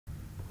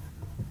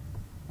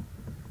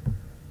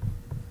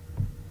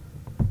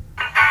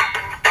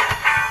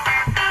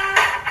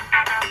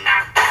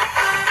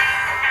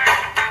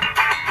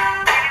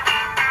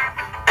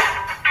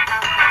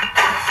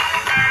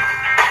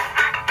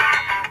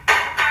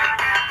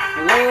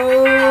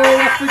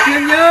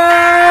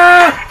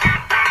Virginia!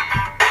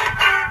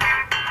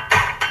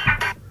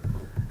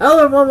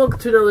 Hello everyone, welcome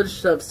to another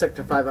edition of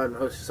Sector 5. I'm your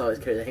host, as always,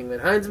 Kerry the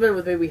Hangman Heinzman.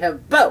 With me we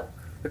have Bo,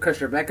 the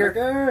Crusher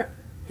Becker,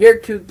 here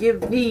to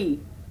give the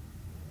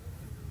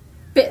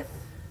fifth,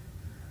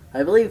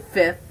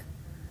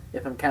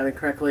 if I'm counting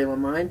correctly in my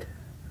mind,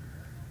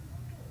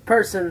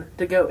 person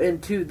to go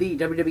into the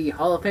WWE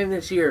Hall of Fame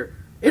this year.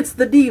 It's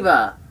the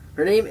Diva.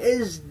 Her name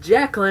is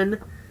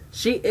Jacqueline.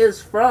 She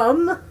is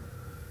from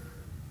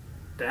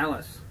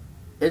Dallas.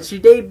 And she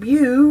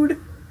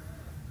debuted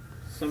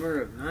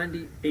Summer of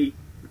 '98.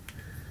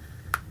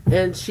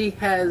 And she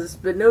has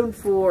been known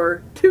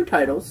for 2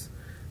 titles.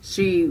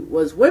 She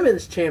was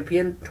women's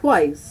champion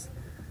twice.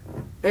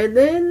 And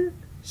then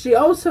she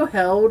also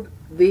held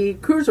the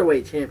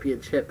Cruiserweight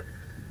Championship.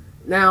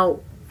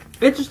 Now,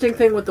 interesting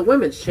thing with the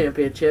Women's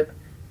Championship,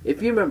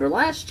 if you remember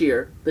last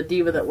year, the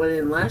Diva that went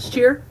in last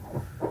year,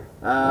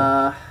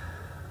 blanking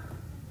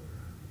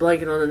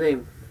on the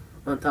name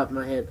on top of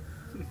my head,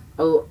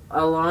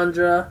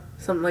 Alondra,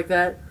 something like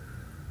that.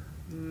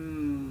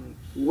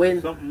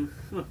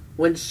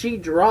 When she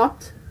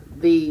dropped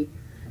the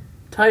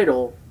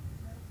title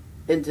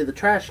into the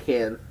trash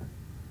can,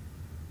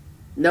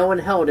 no one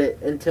held it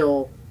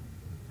until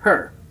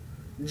her.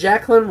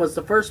 Jacqueline was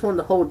the first one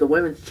to hold the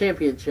Women's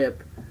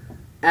Championship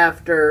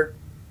after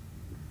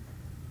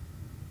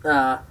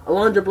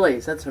Alondra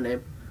Blaze, that's her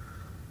name.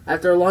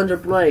 After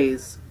Alondra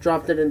Blaze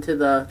dropped it into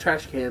the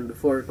trash can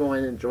before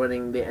going and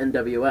joining the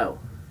NWO.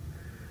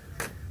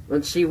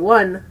 When she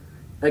won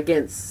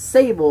against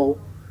Sable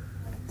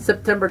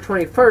September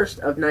 21st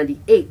of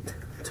 '98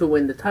 to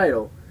win the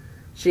title.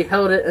 She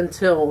held it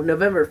until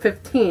November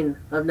 15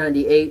 of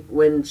 '98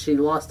 when she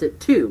lost it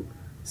to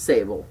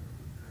Sable.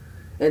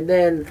 And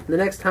then the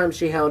next time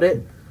she held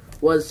it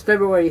was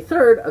February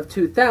 3rd of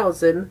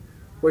 2000,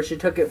 where she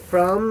took it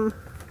from,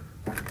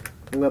 I'm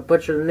going to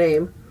butcher the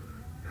name,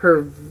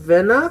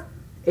 Hervina,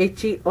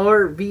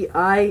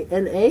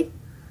 Hervina,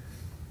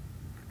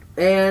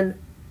 and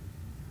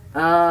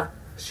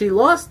she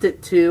lost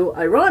it to,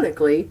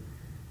 ironically,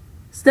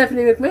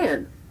 Stephanie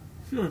McMahon,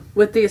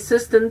 with the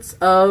assistance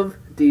of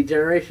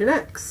D-Generation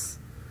X.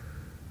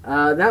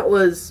 That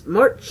was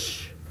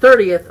March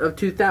 30th of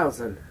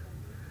 2000.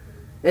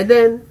 And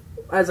then,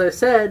 as I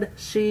said,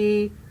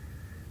 she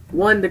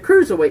won the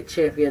Cruiserweight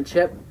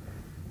Championship.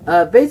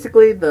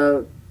 Basically,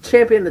 the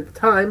champion at the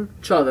time,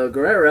 Chavo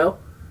Guerrero,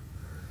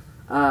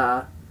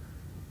 had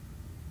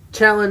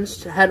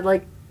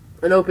like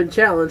an open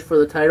challenge for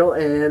the title,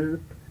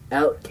 and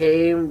out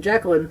came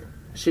Jacqueline.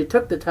 She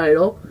took the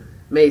title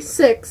May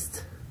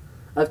 6th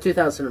of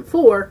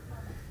 2004,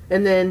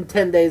 and then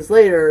 10 days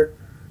later,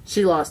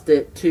 she lost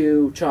it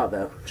to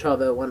Chavo.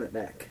 Chavo won it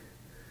back.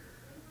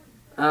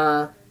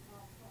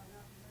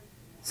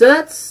 So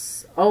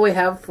that's all we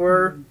have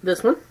for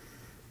this one.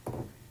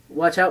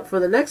 Watch out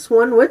for the next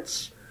one,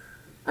 which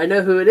I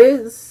know who it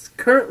is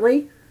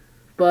currently,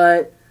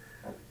 but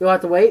you'll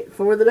have to wait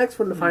for the next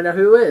one to find out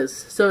who it is.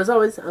 So as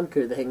always, I'm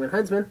Kerry the Hangman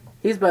Heinzman.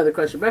 He's by the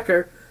Crusher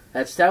Becker.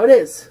 That's just how it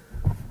is.